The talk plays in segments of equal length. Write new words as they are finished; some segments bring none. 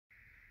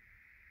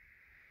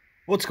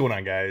What's going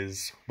on,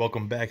 guys?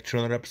 Welcome back to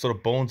another episode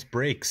of Bones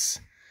Breaks.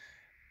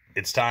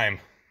 It's time.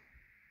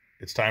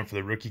 It's time for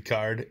the rookie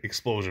card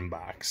explosion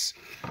box.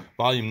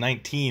 Volume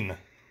 19.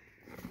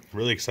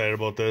 Really excited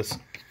about this.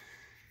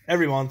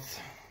 Every month,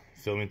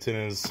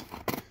 Philmington is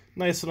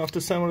nice enough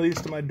to send one of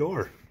these to my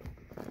door.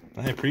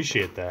 I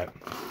appreciate that,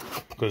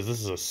 because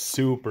this is a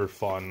super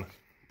fun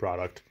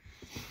product.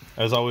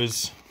 As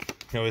always,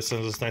 he always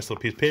sends this nice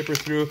little piece of paper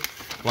through,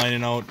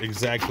 lining out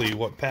exactly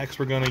what packs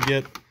we're going to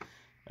get,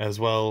 as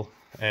well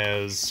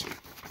as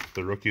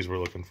the rookies we're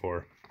looking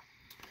for.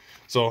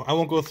 So I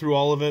won't go through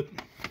all of it,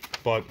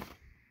 but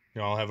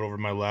I'll have it over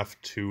to my left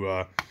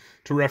to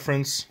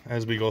reference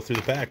as we go through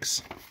the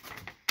packs.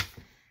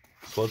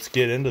 So let's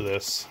get into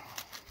this.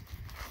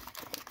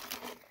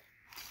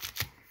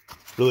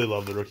 Really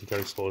love the rookie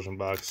card explosion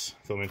box.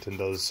 Philmington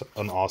does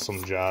an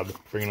awesome job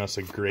bringing us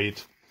a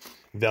great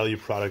value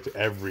product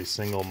every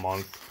single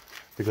month,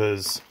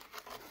 because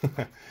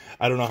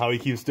I don't know how he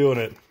keeps doing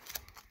it,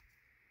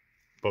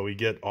 but we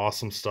get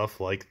awesome stuff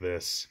like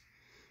this.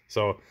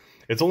 So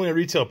it's only a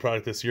retail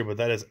product this year, but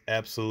that is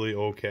absolutely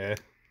okay,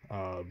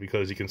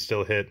 because you can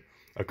still hit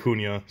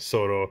Acuna,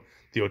 Soto,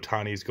 the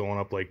Ohtani's going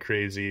up like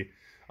crazy,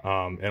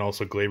 and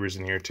also Glaber's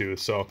in here too.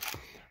 So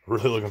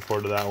really looking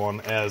forward to that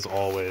one, as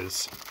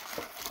always.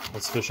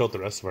 Let's fish out the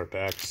rest of our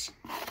packs.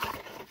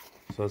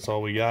 So that's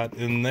all we got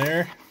in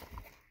there.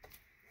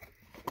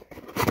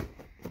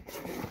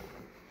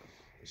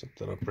 Set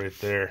that up right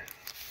there.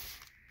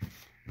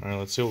 All right,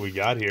 let's see what we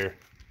got here.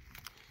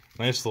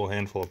 Nice little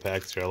handful of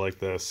packs here. I like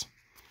this.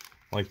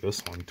 I like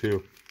this one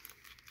too.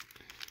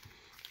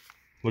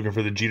 Looking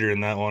for the Jeter in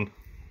that one.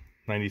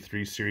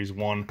 93 Series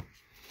 1.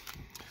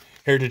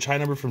 Heritage high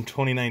number from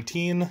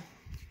 2019.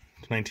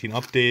 19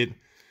 update.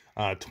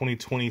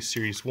 2020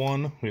 Series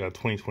 1. We got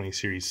 2020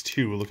 Series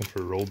 2. We're looking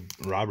for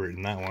Robert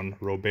in that one.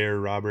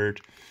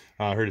 Robert.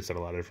 I heard it said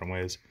a lot of different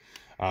ways.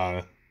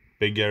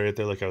 Big guy right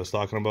there like I was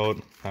talking about.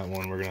 That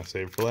one we're going to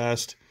save for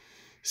last.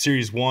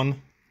 Series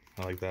 1.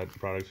 I like that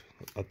product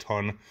a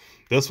ton.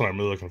 This one I'm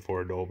really looking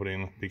forward to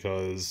opening,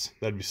 because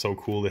that'd be so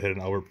cool to hit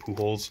an Albert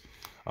Pujols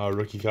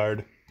rookie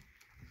card.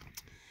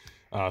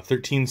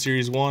 13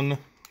 Series 1.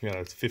 Yeah,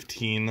 it's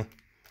 15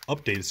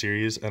 update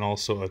series, and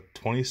also a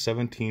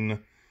 2017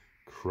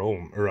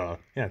 Chrome, or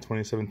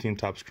 2017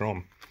 Topps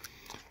Chrome.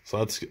 So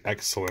that's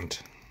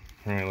excellent.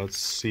 All right, let's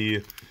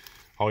see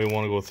how we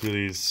want to go through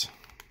these.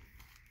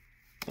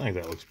 I think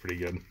that looks pretty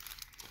good.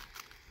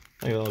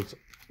 I think that looks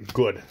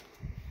good.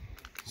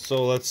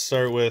 So let's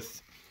start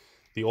with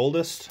the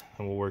oldest,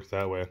 and we'll work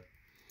that way.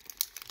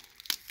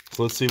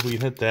 So let's see if we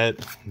can hit that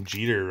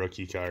Jeter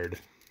rookie card.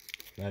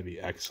 That'd be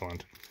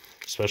excellent,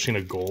 especially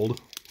in a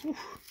gold. Whew.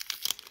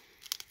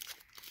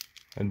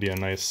 That'd be a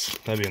nice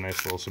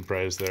little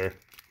surprise there.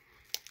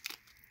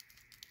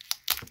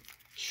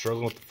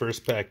 Struggling with the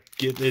first pack.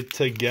 Get it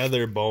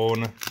together,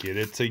 Bone. Get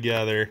it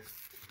together.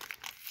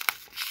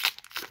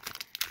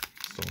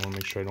 So I want to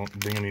make sure I don't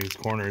bring any of these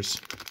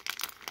corners.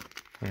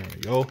 There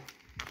we go.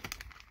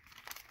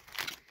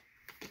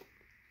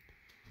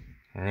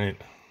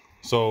 Alright,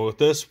 so with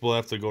this, we'll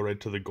have to go right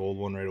to the gold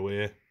one right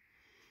away.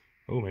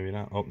 Oh, maybe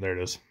not. Oh, there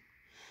it is.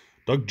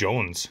 Doug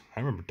Jones. I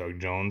remember Doug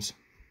Jones.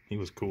 He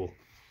was cool.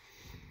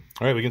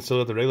 Alright, we can still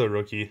get the regular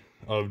rookie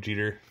of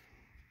Jeter.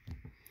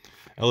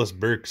 Ellis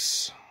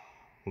Burks,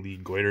 Lee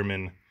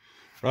Goiterman,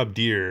 Rob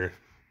Deere,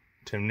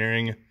 Tim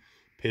Naring,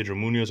 Pedro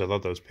Munoz. I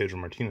thought that was Pedro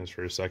Martinez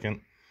for a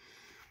second.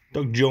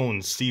 Doug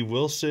Jones, Steve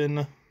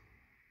Wilson,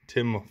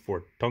 Tim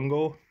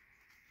Fortungo,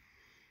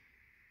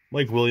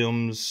 Mike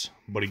Williams,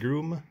 Buddy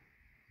Groom,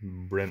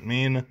 Brent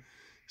Main,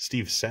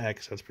 Steve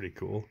Sachs, that's pretty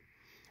cool.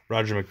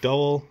 Roger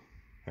McDowell,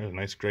 there's a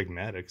nice Greg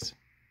Maddux.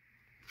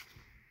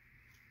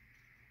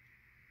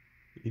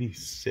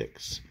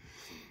 86.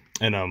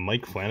 And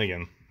Mike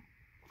Flanagan.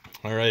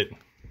 Alright,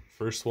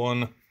 first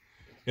one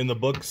in the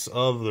books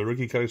of the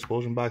rookie card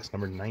explosion box,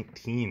 number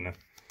 19.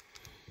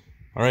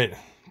 Alright,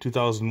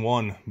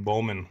 2001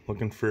 Bowman,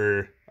 looking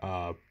for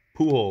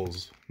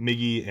Pujols,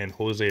 Miggy, and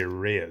Jose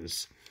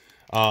Reyes.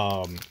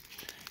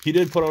 He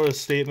did put out a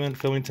statement,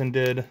 Philmington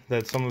did,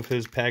 that some of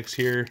his packs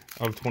here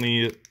of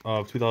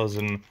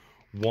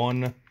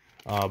 2001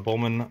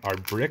 Bowman are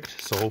bricked,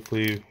 so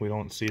hopefully we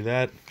don't see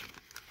that.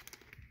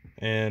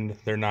 And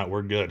they're not,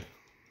 we're good.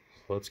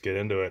 So let's get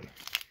into it.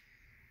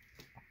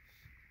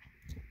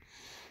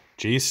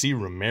 J.C.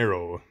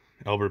 Romero,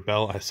 Albert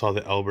Bell. I saw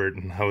the Albert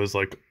and I was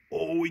like,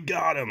 oh, we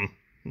got him.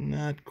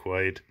 Not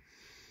quite.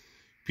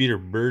 Peter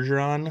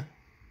Bergeron.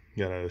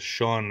 Got a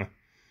Sean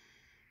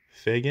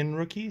Fagan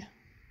rookie.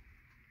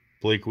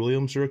 Blake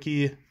Williams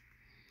rookie.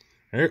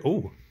 There,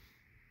 oh.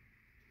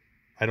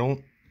 I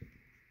don't...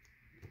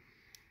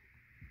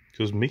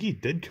 Because Mickey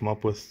did come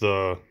up with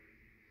the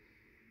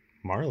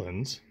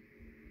Marlins.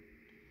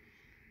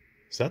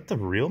 Is that the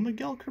real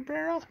Miguel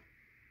Cabrera?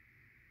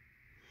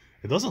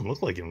 It doesn't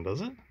look like him,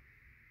 does it?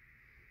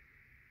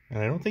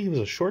 And I don't think he was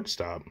a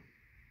shortstop.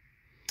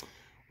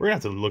 We're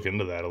going to have to look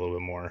into that a little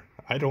bit more.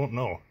 I don't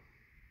know.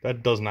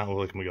 That does not look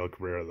like Miguel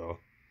Cabrera, though.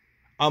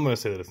 I'm going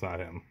to say that it's not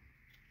him.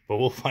 But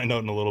we'll find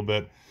out in a little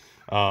bit.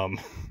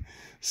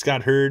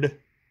 Scott Hurd,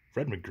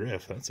 Fred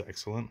McGriff, that's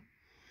excellent.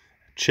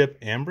 Chip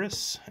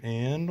Ambrose,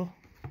 and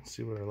let's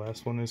see what our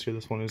last one is here.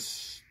 This one is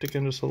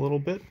sticking just a little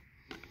bit.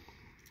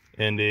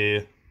 And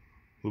a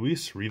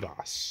Luis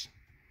Rivas.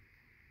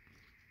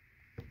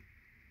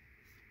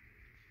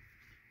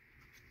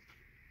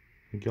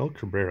 Miguel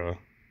Cabrera.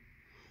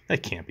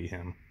 That can't be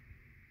him.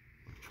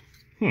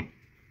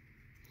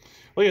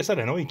 Like I said,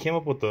 I know he came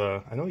up with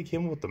the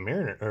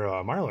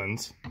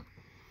Marlins.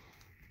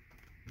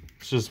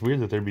 It's just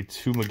weird that there'd be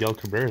two Miguel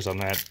Cabreras on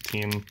that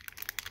team.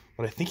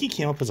 But I think he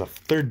came up as a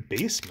third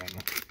baseman.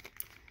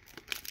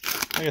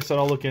 Like I said,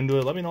 I'll look into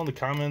it. Let me know in the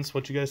comments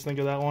what you guys think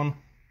of that one.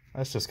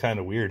 That's just kind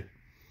of weird.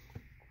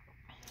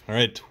 All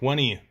right,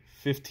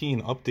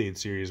 2015 update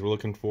series. We're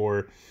looking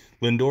for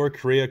Lindor,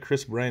 Correa,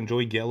 Chris Bryant,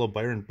 Joey Gallo,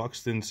 Byron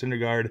Buxton,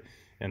 Syndergaard,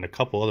 and a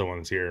couple other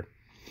ones here.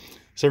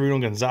 Severino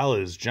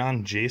Gonzalez,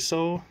 John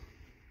Jaso.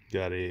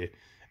 Got a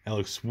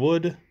Alex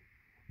Wood,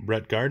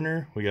 Brett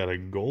Gardner. We got a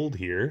gold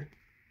here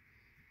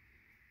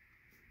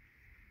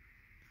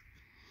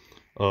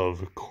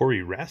of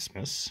Corey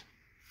Rasmus.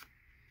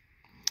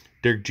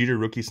 Derek Jeter,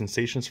 rookie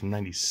sensations from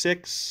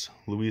 96.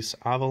 Luis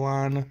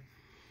Avalon.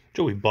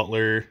 Joey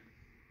Butler.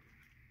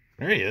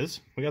 There he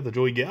is. We got the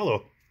Joey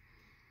Gallo.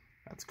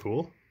 That's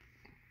cool.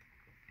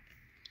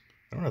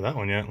 I don't know that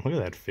one yet. Look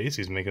at that face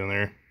he's making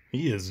there.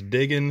 He is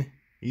digging.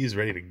 He's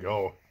ready to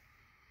go.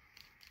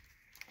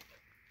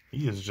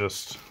 He is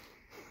just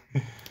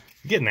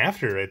getting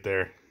after it right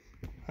there.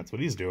 That's what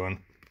he's doing.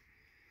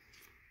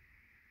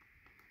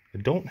 I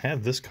don't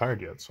have this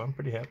card yet, so I'm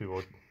pretty happy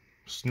about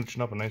snooching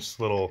up a nice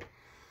little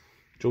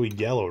Joey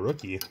Gallo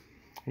rookie.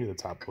 Look at the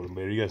top load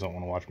later. You guys don't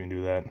want to watch me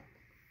do that.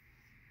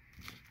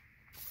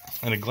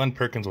 And a Glenn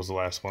Perkins was the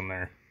last one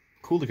there.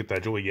 Cool to get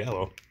that Joey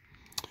Gallo.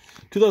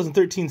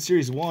 2013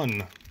 Series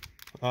 1.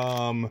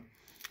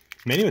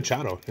 Manny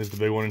Machado is the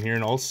big one in here.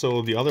 And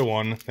also the other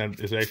one that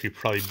is actually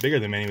probably bigger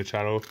than Manny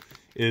Machado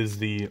is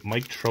the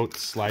Mike Trout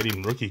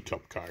sliding rookie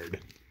cup card.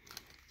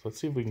 So let's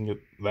see if we can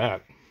get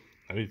that.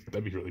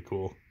 That'd be really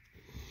cool.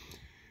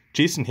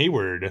 Jason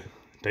Hayward,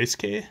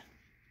 Daisuke,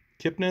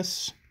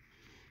 Kipnis.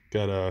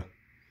 Got a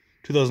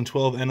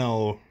 2012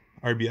 NL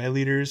RBI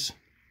leaders.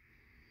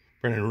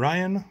 Brendan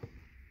Ryan.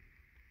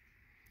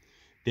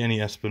 Danny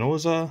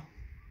Espinoza.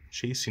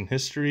 Chasing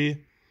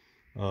history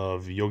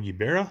of Yogi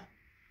Berra.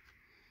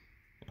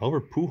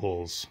 Albert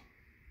Pujols.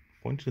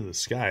 Pointing to the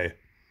sky.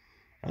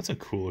 That's a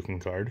cool looking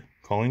card.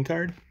 Calling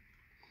card.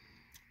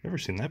 Never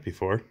seen that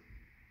before.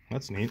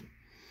 That's neat.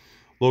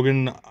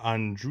 Logan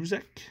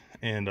Andruzek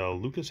and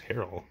Lucas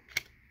Harrell.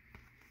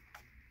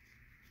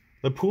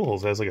 The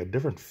Pujols has like a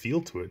different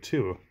feel to it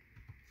too.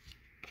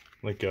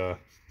 Like a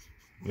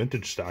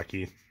vintage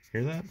stocky.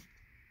 Hear that?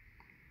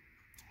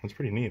 That's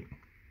pretty neat.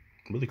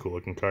 Really cool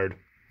looking card.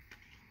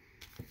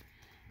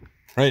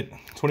 All right,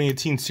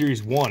 2018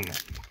 Series 1.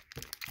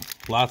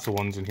 Lots of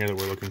ones in here that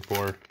we're looking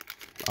for.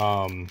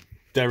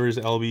 Devers,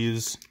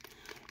 Albies,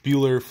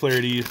 Bueller,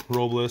 Flaherty,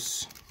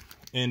 Robles,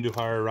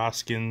 Andujar,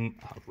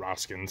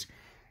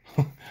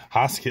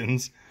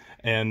 Hoskins,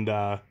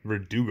 and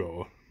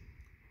Verdugo.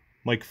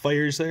 Mike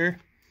Fires there.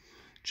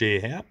 Jay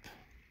Happ.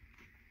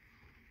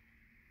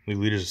 League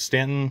leaders of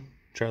Stanton,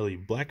 Charlie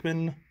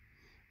Blackmon,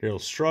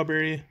 Darryl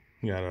Strawberry.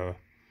 We got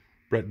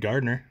Brett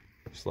Gardner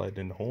sliding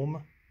into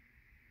home.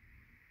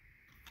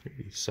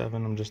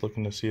 87. I'm just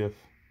looking to see if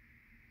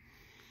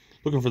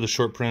looking for the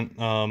short print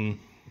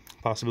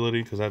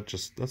possibility because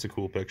that's a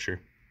cool picture.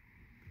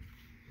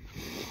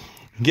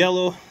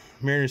 Gallo,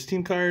 Mariners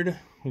team card.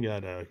 We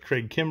got a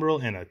Craig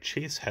Kimbrell and a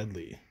Chase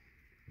Headley.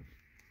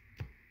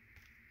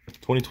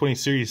 2020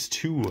 Series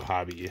 2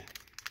 hobby.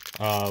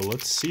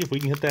 Let's see if we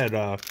can hit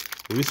that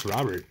Luis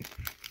Robert.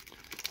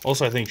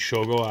 Also, I think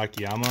Shogo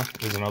Akiyama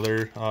is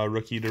another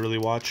rookie to really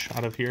watch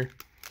out of here.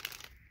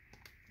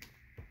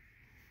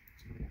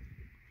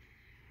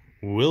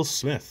 Will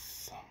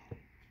Smith.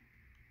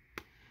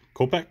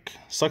 Kopech.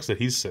 Sucks that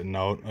he's sitting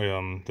out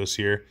this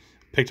year.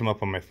 Picked him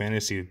up on my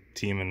fantasy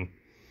team in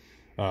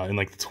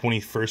like the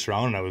 21st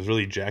round, and I was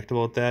really jacked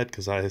about that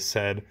because I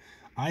said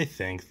I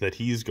think that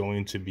he's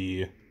going to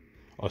be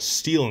a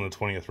steal in the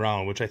 20th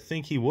round, which I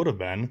think he would have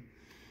been,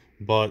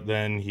 but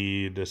then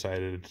he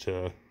decided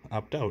to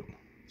opt out.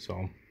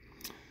 So,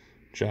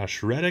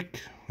 Josh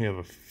Reddick. We have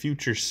a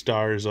future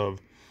stars of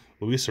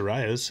Luis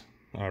Arias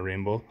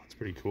rainbow. That's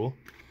pretty cool.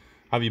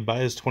 Javi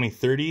Baez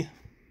 2030.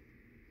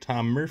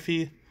 Tom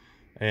Murphy.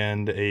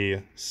 And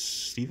a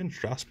Steven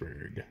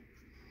Strasburg.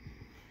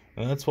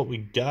 And that's what we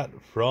got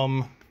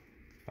from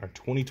our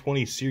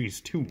 2020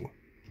 Series 2.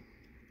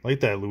 I like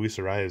that Luis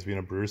Arias being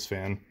a Brewers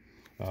fan.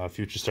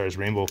 Future Stars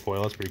Rainbow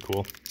Foil. That's pretty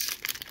cool.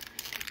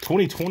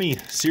 2020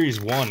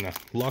 Series 1.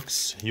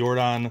 Lux,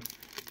 Jordan,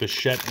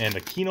 Bichette, and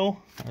Aquino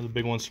are the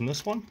big ones from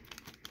this one.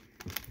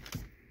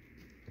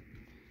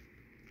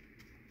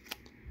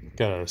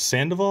 Got a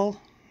Sandoval,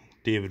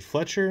 David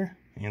Fletcher,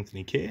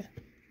 Anthony K.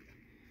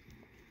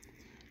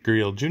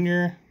 Gurriel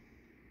Jr.,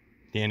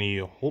 Danny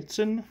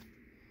Holtzen,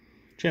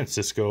 Chance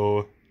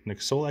Sisco, Nick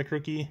Solak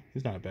rookie.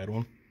 He's not a bad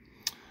one.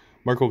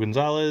 Marco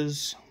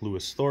Gonzalez,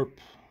 Lewis Thorpe,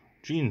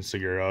 Gene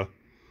Segura,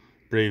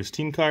 Braves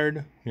team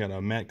card. We got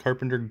a Matt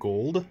Carpenter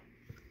gold,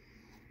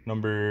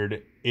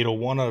 numbered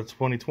 801 out of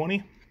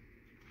 2020.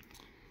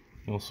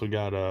 We also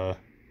got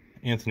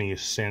Anthony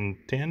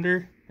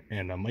Santander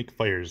and Mike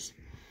Fiers.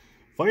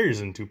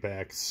 Fiers in 2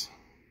 packs.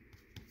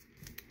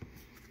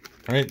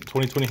 All right,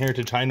 2020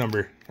 Heritage High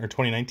number, or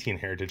 2019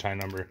 Heritage High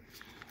number.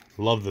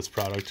 Love this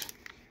product.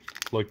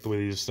 Like the way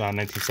these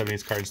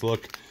 1970s cards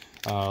look.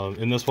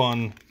 In this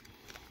one,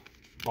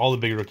 all the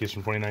big rookies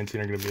from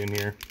 2019 are going to be in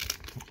here.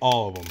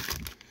 All of them.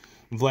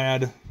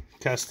 Vlad,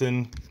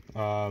 Keston,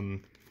 Tatis,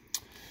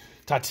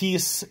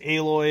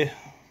 Aloy.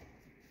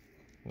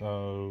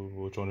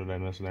 Which one did I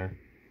miss in there?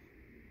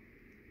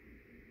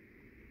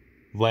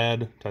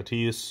 Vlad,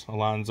 Tatis,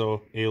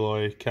 Alonso,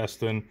 Aloy,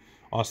 Keston,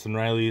 Austin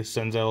Riley,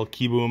 Senzel,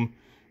 Keyboom.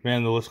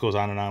 Man, the list goes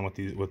on and on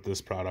with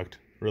this product.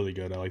 Really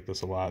good. I like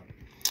this a lot.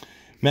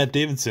 Matt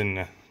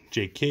Davidson,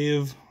 Jake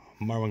Cave,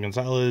 Marwin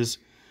Gonzalez,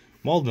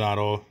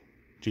 Maldonado,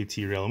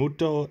 JT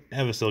Realmuto,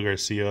 Avisail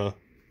Garcia,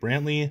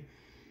 Brantley,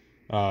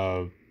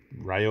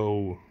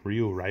 Rayo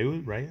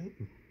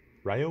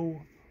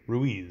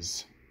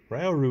Ruiz,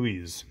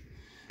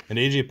 and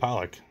AJ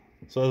Pollock.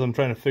 So as I'm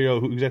trying to figure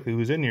out exactly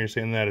who's in here,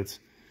 saying that it's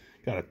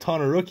got a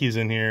ton of rookies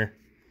in here,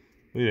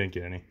 we didn't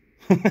get any.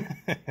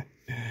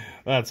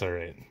 That's all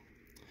right.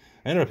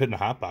 I ended up hitting a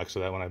hot box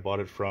of that when I bought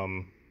it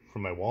from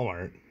my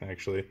Walmart.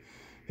 Actually,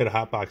 hit a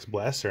hot box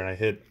blaster, and I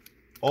hit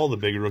all the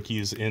big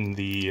rookies in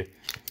the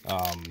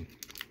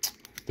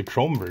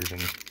Chrome version,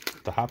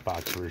 the hot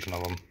box version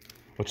of them,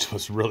 which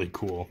was really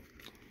cool.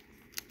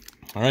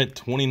 All right,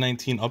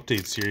 2019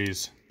 update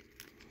series.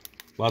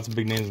 Lots of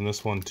big names in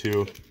this one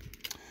too.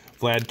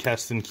 Vlad,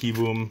 Keston,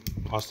 Keyboom,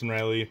 Austin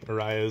Riley,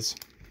 Arias.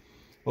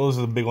 Those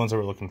are the big ones that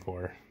we're looking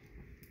for.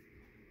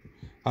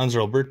 Hanser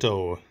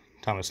Alberto,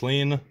 Thomas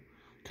Lane,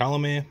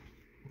 Colome,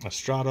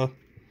 Estrada,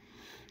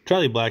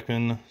 Charlie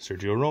Blackmon,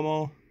 Sergio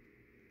Romo,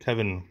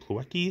 Kevin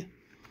Plawecki.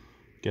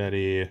 Got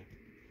a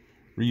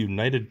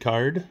reunited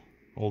card,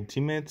 old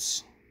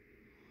teammates.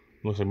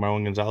 Looks like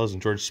Marwin Gonzalez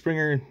and George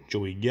Springer,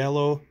 Joey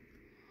Gallo.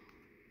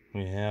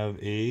 We have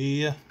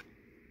a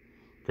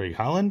Greg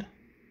Holland,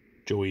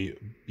 Joey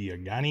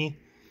Biagani,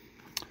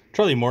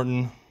 Charlie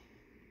Morton,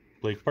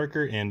 Blake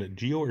Parker, and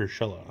Gio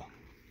Urshela.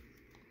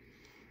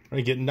 All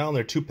right, getting down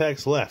there, 2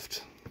 packs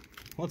left.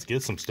 Let's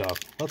get some stuff.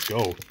 Let's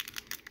go.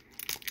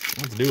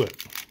 Let's do it.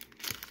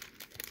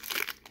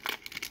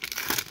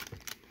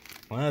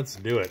 Let's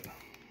do it.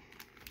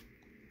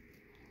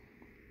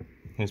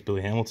 There's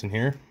Billy Hamilton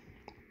here.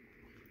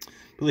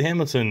 Billy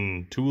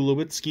Hamilton,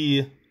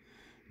 Tulowitzki,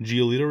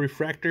 Giolito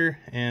Refractor,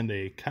 and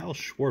a Kyle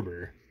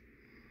Schwarber.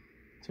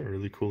 It's a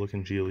really cool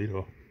looking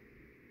Giolito.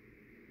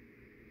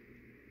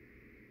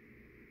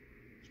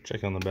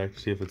 Check on the back to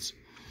see if it's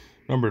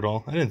numbered at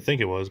all. I didn't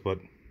think it was, but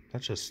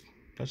that's just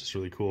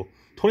really cool.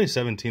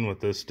 2017 with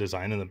this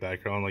design in the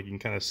background, like you can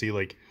kind of see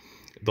like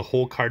the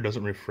whole card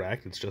doesn't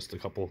refract, it's just a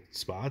couple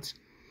spots.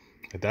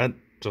 Like, that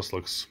just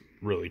looks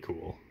really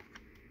cool.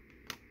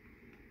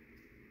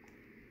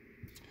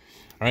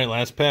 All right,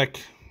 last pack,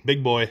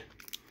 big boy.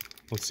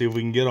 Let's see if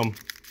we can get them.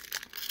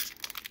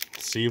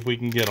 Let's see if we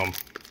can get them.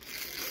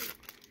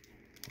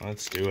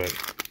 Let's do it.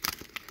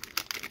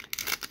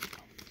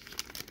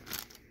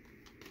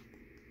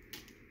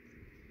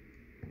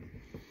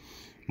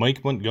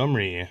 Mike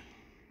Montgomery,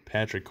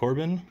 Patrick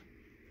Corbin,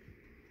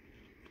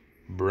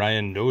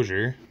 Brian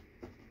Dozier,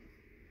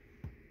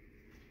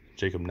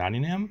 Jacob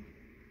Nottingham,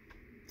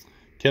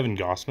 Kevin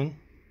Gossman,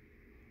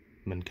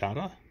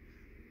 Mancada,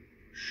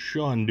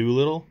 Sean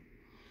Doolittle,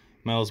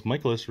 Miles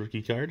Michaelis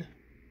rookie card,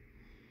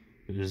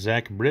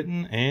 Zach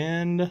Britton,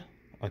 and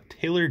a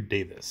Taylor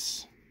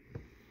Davis.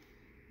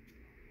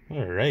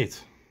 All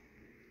right.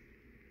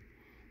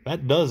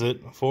 That does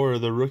it for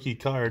the rookie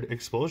card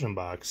explosion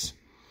box.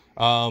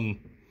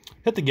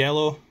 Hit the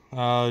Gallo.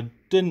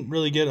 Didn't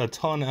really get a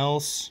ton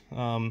else.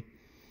 But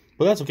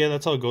that's okay.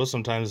 That's how it goes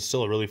sometimes. It's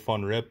still a really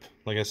fun rip.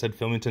 Like I said,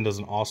 Philmington does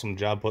an awesome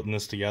job putting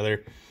this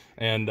together.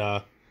 And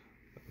I'm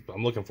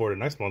looking forward to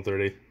next month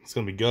already. It's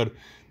going to be good.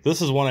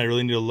 This is one I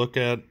really need to look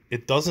at.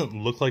 It doesn't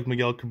look like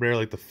Miguel Cabrera.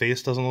 Like the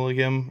face doesn't look like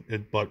him.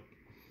 But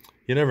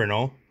you never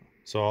know.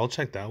 So I'll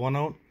check that one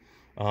out.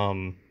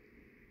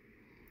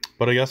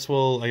 But I guess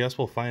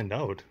we'll find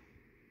out.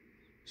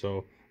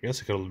 So I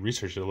guess I could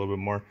research it a little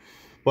bit more.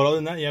 But other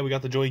than that, yeah, we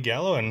got the Joey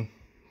Gallo, and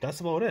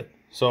that's about it.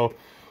 So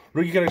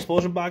rookie card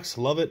explosion box,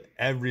 love it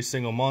every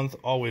single month,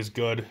 always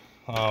good.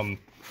 So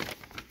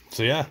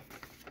yeah,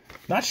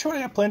 not sure what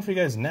I got planned for you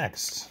guys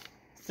next.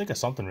 Think of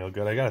something real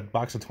good. I got a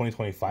box of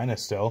 2020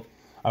 Finest still.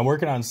 I'm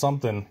working on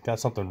something,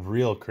 got something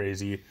real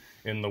crazy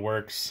in the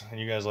works, and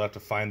you guys will have to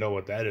find out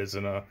what that is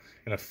in a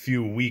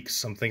few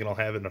weeks. I'm thinking I'll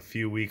have it in a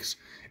few weeks.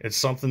 It's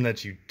something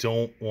that you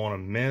don't want to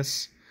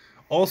miss.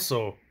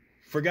 Also,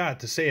 forgot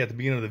to say at the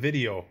beginning of the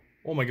video,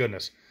 oh my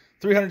goodness,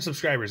 300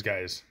 subscribers,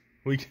 guys.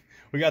 We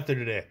got there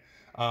today.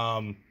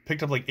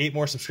 Picked up like 8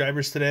 more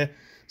subscribers today.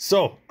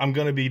 So I'm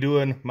gonna be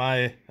doing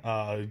my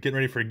getting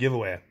ready for a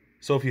giveaway.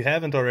 So if you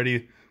haven't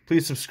already,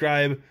 please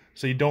subscribe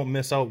so you don't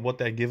miss out what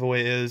that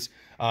giveaway is.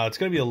 It's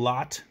going to be a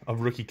lot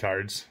of rookie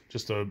cards.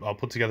 I'll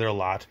put together a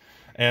lot.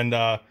 And,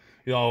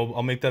 you know,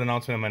 I'll make that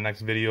announcement in my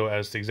next video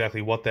as to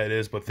exactly what that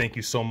is. But thank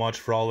you so much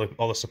for all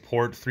the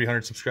support.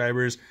 300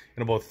 subscribers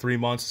in about 3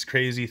 months. It's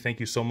crazy. Thank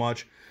you so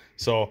much.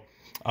 So,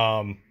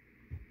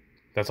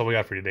 that's all we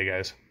got for you today,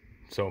 guys.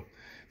 So,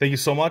 thank you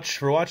so much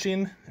for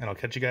watching, and I'll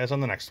catch you guys on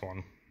the next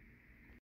one.